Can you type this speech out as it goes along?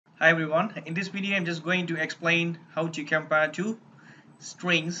Hi everyone, in this video I'm just going to explain how to compare two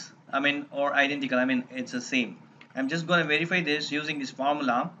strings, or identical, it's the same. I'm just going to verify this using this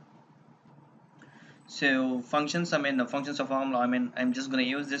formula. So functions, the functions of formula, I'm just going to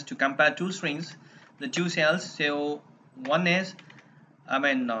use this to compare two strings, the two cells. So one is,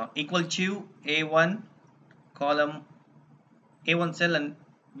 equal to A1 column, A1 cell and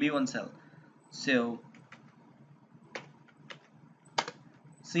B1 cell. So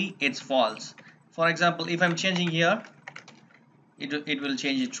see, it's false. For example, if I'm changing here, it will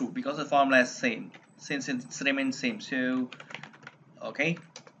change it true because the formula is same, since it remains same. So okay,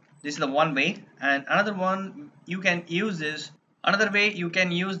 this is the one way, and another one you can use this. Another way you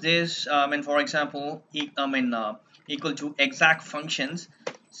can use this, for example, equal to exact functions.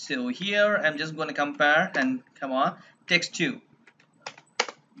 So here I'm just going to compare and come on, text2.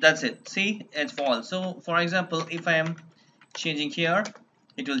 That's it. See, it's false. So for example, if I am changing here,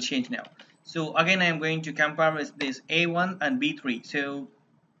 it will change now. So again, I am going to compare with this A1 and B3. So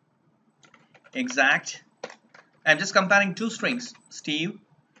exact. I'm just comparing two strings, Steve,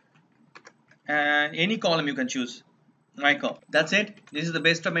 and any column you can choose, Michael. That's it. This is the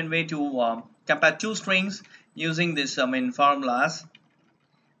best way to compare two strings using this formulas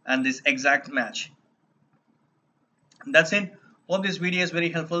and this exact match. That's it. Hope this video is very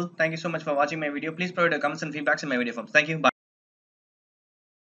helpful. Thank you so much for watching my video. Please provide your comments and feedbacks in my video forms. Thank you. Bye.